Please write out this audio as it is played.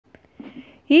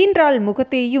ஈன்றாள்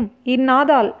முகத்தேயும்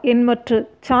இந்நாதால் என்மற்று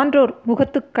சான்றோர்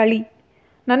முகத்துக் களி.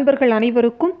 நண்பர்கள்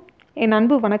அனைவருக்கும் என்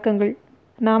அன்பு வணக்கங்கள்.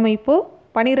 நாம் இப்போது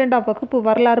 12ஆம் வகுப்பு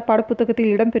வரலாறு பாடப்புத்தகத்தில்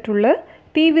இடம்பெற்றுள்ள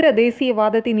தீவிர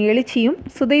தேசியவாதத்தின் எழுச்சியும்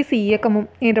சுதேசி இயக்கமும்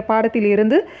என்ற பாடத்தில்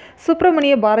இருந்து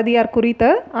சுப்பிரமணிய பாரதியார்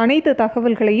குறித்த அனைத்து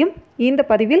தகவல்களையும் இந்த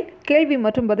பதிவில் கேள்வி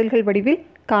மற்றும் பதில்கள் வடிவில்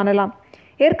காணலாம்.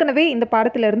 ஏற்கனவே இந்த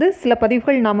பாடத்திலிருந்து சில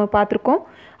பதிவுகள் நாம் பார்த்துருக்கோம்.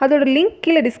 அதோட லிங்க்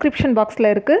கீழே டிஸ்கிரிப்ஷன் பாக்ஸில்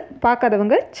இருக்குது,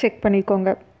 பார்க்காதவங்க செக் பண்ணிக்கோங்க.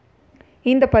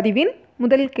 இந்த பதிவின்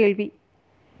முதல் கேள்வி: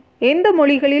 எந்த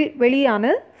மொழிகளில்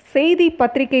வெளியான செய்தி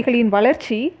பத்திரிகைகளின்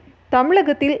வளர்ச்சி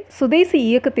தமிழகத்தில் சுதேசி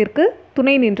இயக்கத்திற்கு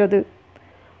துணை நின்றது?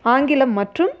 ஆங்கிலம்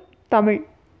மற்றும் தமிழ்.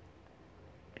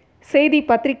 செய்தி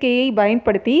பத்திரிகையை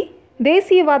பயன்படுத்தி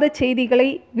தேசியவாத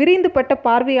செய்திகளை விரிந்துபட்ட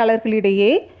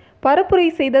பார்வையாளர்களிடையே பரப்புரை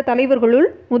செய்த தலைவர்களுள்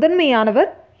முதன்மையானவர்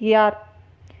யார்?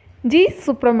 ஜி.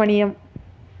 சுப்பிரமணியம்.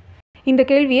 இந்த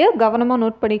கேள்வியை கவனமாக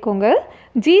நோட் பண்ணிக்கோங்க.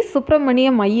 ஜி.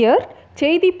 சுப்பிரமணியம் ஐயர்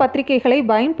செய்தி பத்திரிகைகளை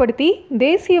பயன்படுத்தி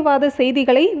தேசியவாத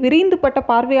செய்திகளை விரிந்துபட்ட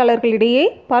பார்வையாளர்களிடையே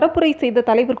பரப்புரை செய்த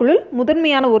தலைவர்களுள்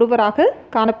முதன்மையான ஒருவராக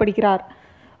காணப்படுகிறார்.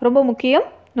 ரொம்ப முக்கியம்,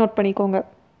 நோட் பண்ணிக்கோங்க.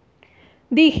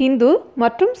 தி ஹிந்து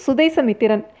மற்றும்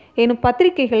சுதேசமித்திரன் எனும்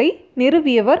பத்திரிகைகளை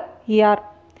நிறுவியவர் யார்?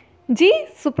 ஜி.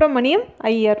 சுப்பிரமணியம்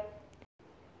ஐயர்.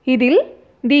 இதில்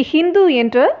தி ஹிந்து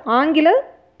என்ற ஆங்கில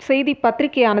செய்தி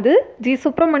பத்திரிகையானது ஜி.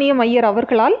 சுப்பிரமணியம் ஐயர்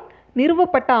அவர்களால்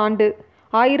நிறுவப்பட்ட ஆண்டு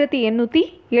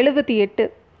 1878.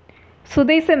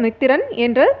 சுதேசமித்திரன்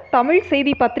என்ற தமிழ்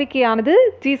செய்தி பத்திரிகையானது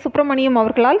ஜி. சுப்பிரமணியம்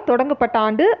அவர்களால் தொடங்கப்பட்ட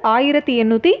ஆண்டு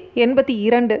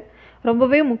 1882.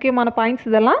 ரொம்பவே முக்கியமான பாயிண்ட்ஸ்,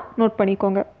 இதெல்லாம் நோட்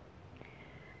பண்ணிக்கோங்க.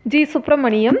 ஜி.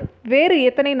 சுப்பிரமணியம் வேறு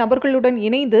எத்தனை நபர்களுடன்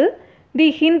இணைந்து தி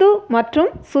ஹிந்து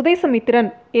மற்றும்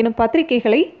சுதேசமித்திரன் எனும்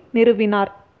பத்திரிகைகளை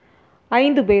நிறுவினார்?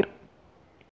 5 பேர்.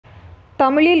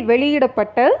 தமிழில்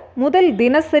வெளியிடப்பட்ட முதல்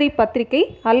தினசரி பத்திரிகை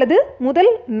அல்லது முதல்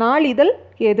நாளிதழ்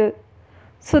எது?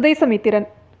 சுதேசமித்திரன்.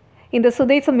 இந்த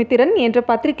சுதேசமித்திரன் என்ற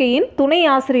பத்திரிகையின் துணை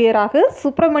ஆசிரியராக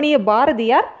சுப்பிரமணிய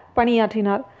பாரதியார்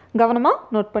பணியாற்றினார். கவனமாக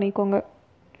நோட் பண்ணிக்கோங்க.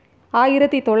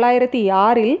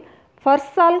 1906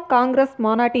 ஃபர்சால் காங்கிரஸ்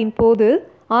மாநாட்டின் போது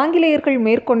ஆங்கிலேயர்கள்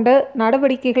மேற்கொண்ட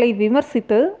நடவடிக்கைகளை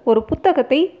விமர்சித்து ஒரு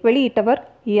புத்தகத்தை வெளியிட்டவர்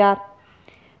யார்?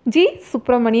 ஜி.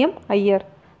 சுப்பிரமணியம் ஐயர்.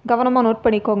 கவனமாக நோட்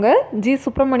பண்ணிக்கோங்க. ஜி.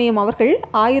 சுப்பிரமணியம் அவர்கள்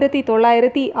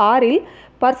 1906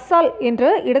 பர்சால் என்ற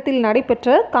இடத்தில்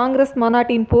நடைபெற்ற காங்கிரஸ்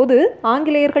மாநாட்டின் போது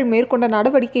ஆங்கிலேயர்கள் மேற்கொண்ட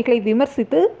நடவடிக்கைகளை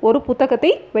விமர்சித்து ஒரு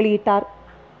புத்தகத்தை வெளியிட்டார்.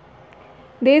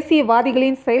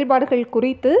 தேசியவாதிகளின் செயல்பாடுகள்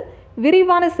குறித்து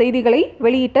விரிவான செய்திகளை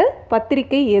வெளியிட்ட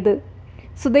பத்திரிகை எது?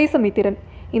 சுதேசமித்திரன்.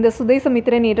 இந்த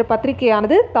சுதேசமித்திரன் என்ற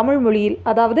பத்திரிகையானது தமிழ் மொழியில்,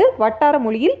 அதாவது வட்டார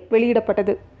மொழியில்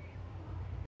வெளியிடப்பட்டது.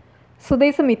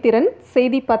 சுதேசமித்திரன்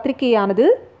செய்தி பத்திரிகையானது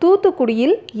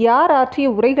தூத்துக்குடியில் யார் ஆற்றிய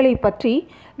உரைகளை பற்றி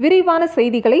விரிவான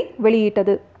செய்திகளை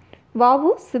வெளியிட்டது?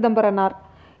 வ.உ. சிதம்பரனார்.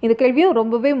 இந்த கேள்வியும்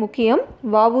ரொம்பவே முக்கியம்.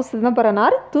 வ.உ.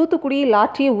 சிதம்பரனார் தூத்துக்குடியில்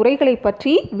ஆற்றிய உரைகளை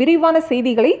பற்றி விரிவான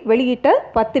செய்திகளை வெளியிட்ட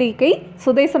பத்திரிகை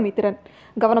சுதேசமித்திரன்.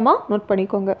 கவனமாக நோட்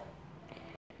பண்ணிக்கோங்க.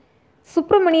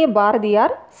 சுப்பிரமணிய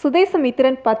பாரதியார்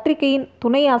சுதேசமித்திரன் பத்திரிகையின்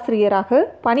துணை ஆசிரியராக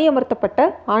பணியமர்த்தப்பட்ட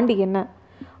ஆண்டு என்ன?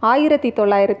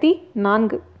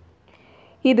 1904.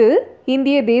 இது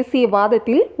இந்திய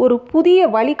தேசியவாதத்தில் ஒரு புதிய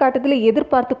வழிகாட்டுதலை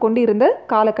எதிர்பார்த்து கொண்டிருந்த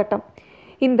காலகட்டம்.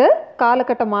 இந்த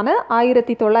காலகட்டமான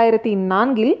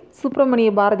 1904 சுப்பிரமணிய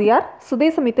பாரதியார்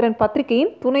சுதேசமித்திரன்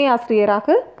பத்திரிகையின் துணை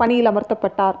ஆசிரியராக பணியில்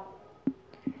அமர்த்தப்பட்டார்.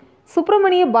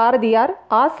 சுப்பிரமணிய பாரதியார்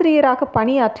ஆசிரியராக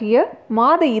பணியாற்றிய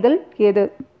மாத இதழ் எது?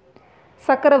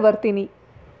 சக்கரவர்த்தினி.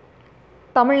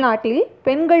 தமிழ்நாட்டில்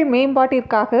பெண்கள்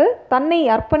மேம்பாட்டிற்காக தன்னை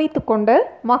அர்ப்பணித்து கொண்ட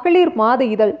மகளிர் மாத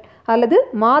இதழ் அல்லது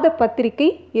மாத பத்திரிகை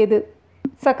எது?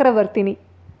 சக்கரவர்த்தினி.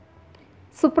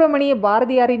 சுப்பிரமணிய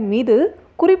பாரதியாரின் மீது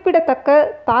குறிப்பிடத்தக்க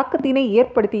தாக்கத்தினை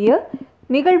ஏற்படுத்திய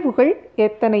நிகழ்வுகள்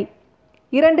எத்தனை?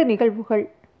 2 நிகழ்வுகள்.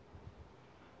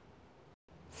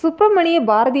 சுப்பிரமணிய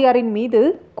பாரதியாரின் மீது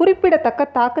குறிப்பிடத்தக்க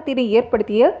தாக்கத்தினை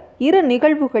ஏற்படுத்திய 2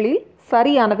 நிகழ்வுகளில்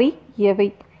சரியானவை எவை?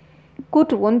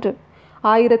 கூற்று 1: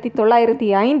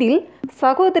 1905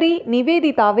 சகோதரி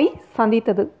நிவேதிதாவை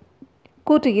சந்தித்தது.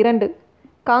 கூற்று 2: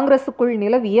 காங்கிரஸுக்குள்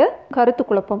நிலவிய கருத்து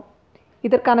குழப்பம்.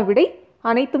 இதற்கான விடை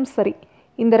அனைத்தும் சரி.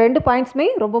 இந்த 2 பாயிண்ட்ஸுமே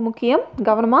ரொம்ப முக்கியம்,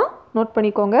 கவனமாக நோட்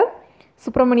பண்ணிக்கோங்க.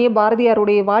 சுப்பிரமணிய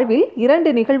பாரதியாருடைய வாழ்வில்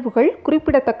 2 நிகழ்வுகள்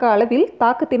குறிப்பிடத்தக்க அளவில்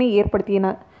தாக்கத்தினை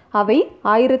ஏற்படுத்தியன. அவை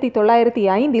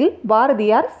 1905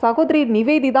 பாரதியார் சகோதரி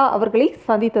நிவேதிதா அவர்களை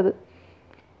சந்தித்தது.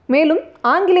 மேலும்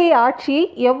ஆங்கிலேய ஆட்சியை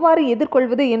எவ்வாறு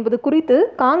எதிர்கொள்வது என்பது குறித்து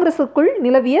காங்கிரஸுக்குள்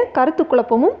நிலவிய கருத்து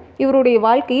குழப்பமும் இவருடைய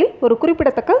வாழ்க்கையில் ஒரு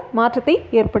குறிப்பிடத்தக்க மாற்றத்தை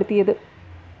ஏற்படுத்தியது.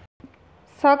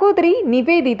 சகோதரி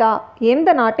நிவேதிதா எந்த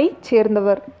நாட்டைச்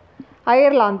சேர்ந்தவர்?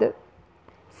 அயர்லாந்து.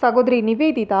 சகோதரி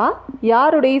நிவேதிதா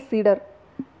யாருடைய சீடர்?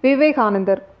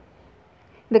 விவேகானந்தர்.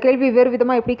 இந்த கேள்வி வேறு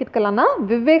விதமாக எப்படி கேட்கலாம்னா,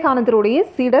 விவேகானந்தருடைய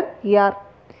சீடர் யார்?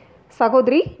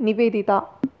 சகோதரி நிவேதிதா.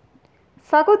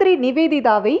 சகோதரி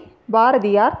நிவேதிதாவை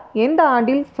பாரதியார் எந்த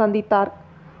ஆண்டில் சந்தித்தார்?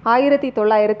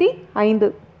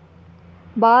 1905.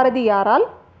 பாரதியாரால்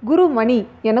குருமணி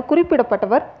என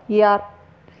குறிப்பிடப்பட்டவர் யார்?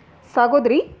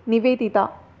 சகோதரி நிவேதிதா.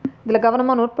 இதில்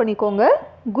கவனமாக நோட் பண்ணிக்கோங்க.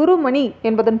 குருமணி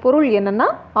என்பதன் பொருள் என்னன்னா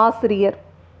ஆசிரியர்.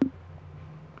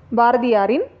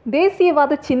 பாரதியாரின்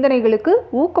தேசியவாத சிந்தனைகளுக்கு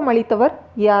ஊக்கமளித்தவர்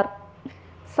யார்?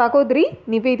 சகோதரி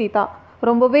நிவேதிதா.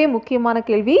 ரொம்பவே முக்கியமான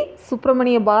கேள்வி.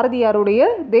 சுப்பிரமணிய பாரதியாருடைய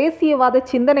தேசியவாத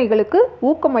சிந்தனைகளுக்கு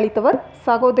ஊக்கமளித்தவர்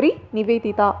சகோதரி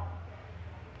நிவேதிதா.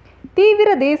 தீவிர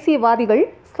தேசியவாதிகள்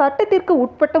சட்டத்திற்கு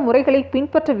உட்பட்ட முறைகளை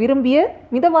பின்பற்ற விரும்பிய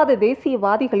மிதவாத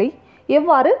தேசியவாதிகளை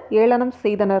எவ்வாறு ஏளனம்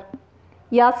செய்தனர்?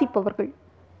 யாசிப்பவர்கள்.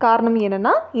 காரணம்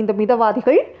என்னன்னா, இந்த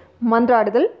மிதவாதிகள்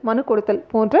மன்றாடுதல், மனு கொடுத்தல்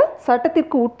போன்ற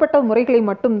சட்டத்திற்கு உட்பட்ட முறைகளை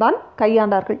மட்டும்தான்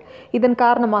கையாண்டார்கள். இதன்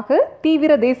காரணமாக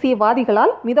தீவிர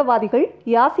தேசியவாதிகளால் மிதவாதிகள்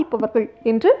யாசிப்பவர்கள்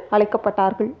என்று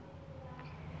அழைக்கப்பட்டார்கள்.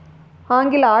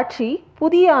 ஆங்கில ஆட்சி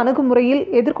புதிய அணுகுமுறையில்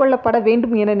எதிர்கொள்ளப்பட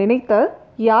வேண்டும் என நினைத்த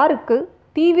யாருக்கு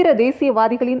தீவிர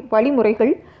தேசியவாதிகளின்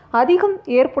வழிமுறைகள் அதிகம்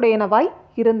ஏற்புடையனவாய்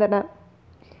இருந்தன?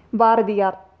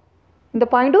 பாரதியார். இந்த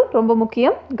பாயிண்டும் ரொம்ப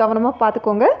முக்கியம், கவனமாக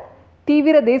பார்த்துக்கோங்க.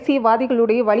 தீவிர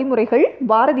தேசியவாதிகளுடைய வழிமுறைகள்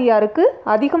பாரதியாருக்கு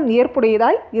அதிகம்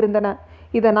ஏற்புடையதாய் இருந்தன.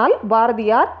 இதனால்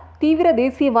பாரதியார் தீவிர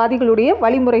தேசியவாதிகளுடைய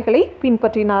வழிமுறைகளை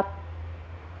பின்பற்றினார்.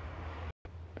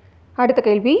 அடுத்த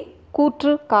கேள்வி,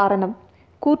 கூற்று காரணம்.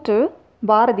 கூற்று: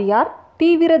 பாரதியார்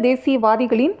தீவிர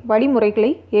தேசியவாதிகளின்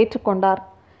வழிமுறைகளை ஏற்றுக்கொண்டார்.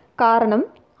 காரணம்: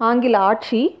 ஆங்கில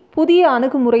ஆட்சி புதிய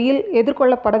அணுகுமுறையில்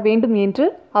எதிர்கொள்ளப்பட வேண்டும் என்று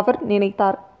அவர்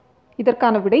நினைத்தார்.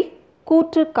 இதற்கான விடை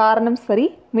கூற்று காரணம் சரி,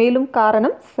 மேலும்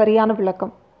காரணம் சரியான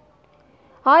விளக்கம்.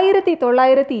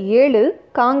 1907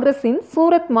 காங்கிரஸின்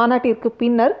சூரத் மாநாட்டிற்கு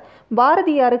பின்னர்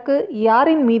பாரதியாருக்கு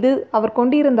யாரின் மீது அவர்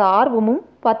கொண்டிருந்த ஆர்வமும்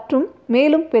பற்றும்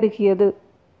மேலும் பெருகியது?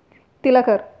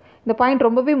 திலகர். இந்த பாயிண்ட்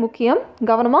ரொம்பவே முக்கியம்,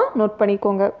 கவனமாக நோட்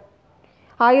பண்ணிக்கோங்க.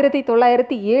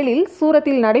 1907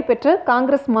 சூரத்தில் நடைபெற்ற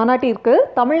காங்கிரஸ் மாநாட்டிற்கு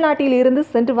தமிழ்நாட்டில் இருந்து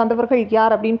சென்று வந்தவர்கள்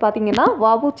யார் அப்படின்னு பார்த்தீங்கன்னா,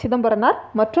 வ.உ.சிதம்பரனார்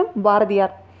மற்றும்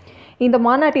பாரதியார். இந்த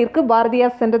மாநாட்டிற்கு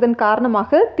பாரதியார் சென்றதன்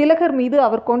காரணமாக திலகர் மீது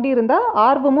அவர் கொண்டிருந்த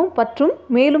ஆர்வமும் பற்றும்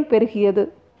மேலும் பெருகியது.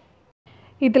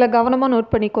 இதில் கவனமாக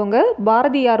நோட் பண்ணிக்கோங்க.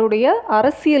 பாரதியாருடைய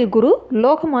அரசியல் குரு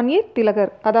லோகமான்ய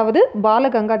திலகர், அதாவது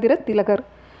பாலகங்காதர திலகர்.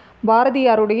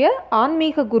 பாரதியாருடைய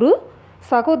ஆன்மீக குரு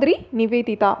சகோதரி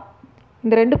நிவேதிதா.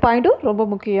 இந்த 2 பாயிண்ட்டும் ரொம்ப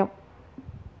முக்கியம்.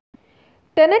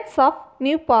 டெனட்ஸ் ஆஃப்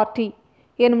நியூ பார்ட்டி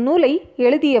எனும் நூலை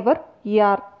எழுதியவர்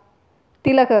யார்?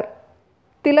 திலகர்.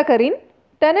 திலகரின்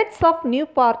டெனட்ஸ் ஆஃப் நியூ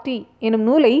பார்ட்டி எனும்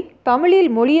நூலை தமிழில்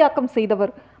மொழியாக்கம்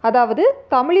செய்தவர், அதாவது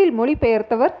தமிழில்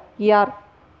மொழிபெயர்த்தவர் யார்?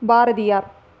 பாரதியார்.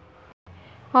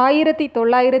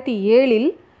 1907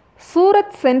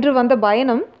 சூரத் சென்று வந்த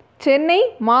பயணம் சென்னை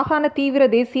மாகாண தீவிர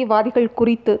தேசியவாதிகள்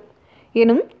குறித்து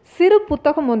எனும் சிறு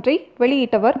புத்தகம் ஒன்றை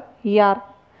வெளியிட்டவர் யார்?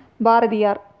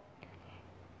 பாரதியார்.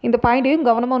 இந்த பாயிண்டையும்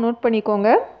கவனமாக நோட் பண்ணிக்கோங்க.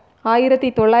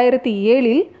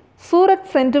 1907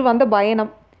 சூரத் சென்று வந்த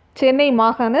பயணம் சென்னை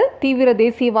மாகாண தீவிர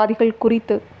தேசியவாதிகள்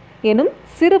குறித்து எனும்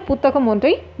சிறு புத்தகம்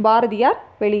ஒன்றை பாரதியார்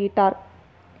வெளியிட்டார்.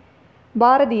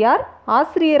 பாரதியார்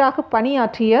ஆசிரியராக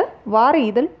பணியாற்றிய வார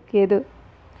இதழ் எது?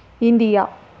 இந்தியா.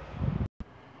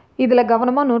 இதில்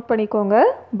கவனமாக நோட் பண்ணிக்கோங்க.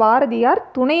 பாரதியார்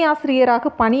துணை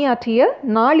ஆசிரியராக பணியாற்றிய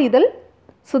நாளிதழ்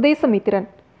சுதேசமித்திரன்.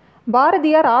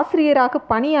 பாரதியார் ஆசிரியராக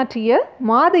பணியாற்றிய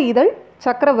மாத இதழ்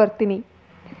சக்கரவர்த்தினி.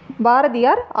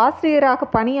 பாரதியார்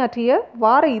ஆசிரியராக பணியாற்றிய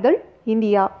வார இதழ்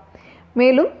இந்தியா.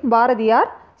 மேலும் பாரதியார்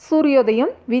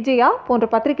சூரியோதயம், விஜயா போன்ற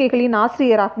பத்திரிகைகளின்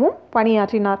ஆசிரியராகவும்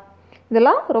பணியாற்றினார்.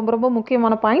 இதெல்லாம் ரொம்ப ரொம்ப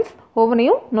முக்கியமான பாயிண்ட்ஸ்,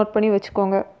 ஒவ்வொன்றையும் நோட் பண்ணி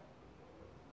வச்சுக்கோங்க.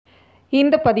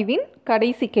 இந்த பதிவின்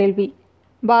கடைசி கேள்வி,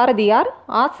 பாரதியார்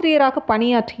ஆசிரியராக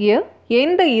பணியாற்றிய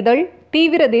எந்த இதழ்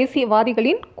தீவிர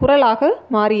தேசியவாதிகளின் குரலாக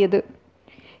மாறியது?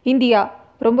 இந்தியா.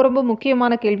 ரொம்ப ரொம்ப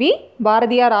முக்கியமான கேள்வி.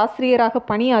 பாரதியார் ஆசிரியராக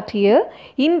பணியாற்றிய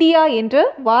இந்தியா என்ற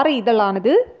வார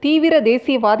இதழானது தீவிர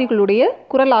தேசியவாதிகளுடைய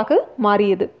குரலாக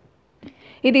மாறியது.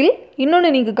 இதில் இன்னொன்று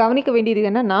நீங்கள் கவனிக்க வேண்டியது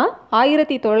என்னென்னா,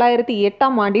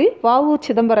 1908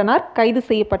 வ.உ.சிதம்பரனார் கைது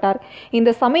செய்யப்பட்டார்.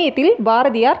 இந்த சமயத்தில்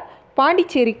பாரதியார்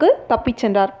பாண்டிச்சேரிக்கு தப்பிச்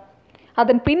சென்றார்.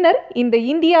 அதன் பின்னர் இந்த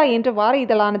இந்தியா என்ற வார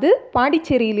இதழானது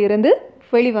பாண்டிச்சேரியிலிருந்து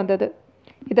வெளிவந்தது.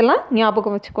 இதெல்லாம்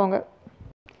ஞாபகம் வச்சுக்கோங்க.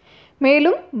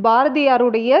 மேலும்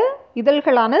பாரதியாருடைய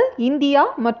இதழ்களான இந்தியா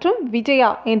மற்றும் விஜயா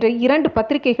என்ற 2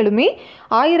 பத்திரிகைகளுமே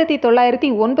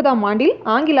 1909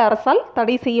 ஆங்கில அரசால்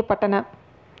தடை செய்யப்பட்டன.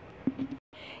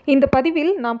 இந்த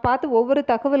பதிவில் நாம் பார்த்த ஒவ்வொரு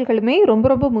தகவல்களுமே ரொம்ப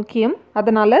ரொம்ப முக்கியம்.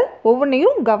 அதனால்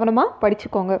ஒவ்வொன்றையும் கவனமாக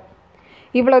படிச்சுக்கோங்க.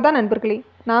 இவ்வளோதான் நண்பர்களே.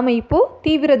 நாம் இப்போது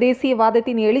தீவிர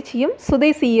தேசியவாதத்தின் எழுச்சியும்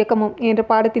சுதேசி இயக்கமும் என்ற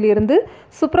பாடத்திலிருந்து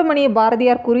சுப்பிரமணிய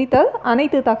பாரதியார் குறித்த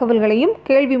அனைத்து தகவல்களையும்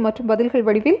கேள்வி மற்றும் பதில்கள்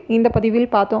வடிவில் இந்த பதிவில்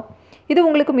பார்த்தோம். இது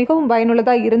உங்களுக்கு மிகவும்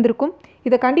பயனுள்ளதாக இருந்திருக்கும்.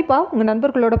 இதை கண்டிப்பாக உங்கள்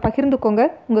நண்பர்களோட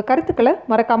பகிர்ந்துக்கோங்க. உங்கள் கருத்துக்களை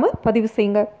மறக்காமல் பதிவு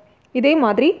செய்யுங்க. இதே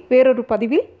மாதிரி வேறொரு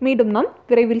பதிவில் மீண்டும் நாம்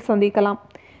விரைவில் சந்திக்கலாம்.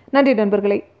 நன்றி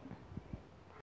நண்பர்களே.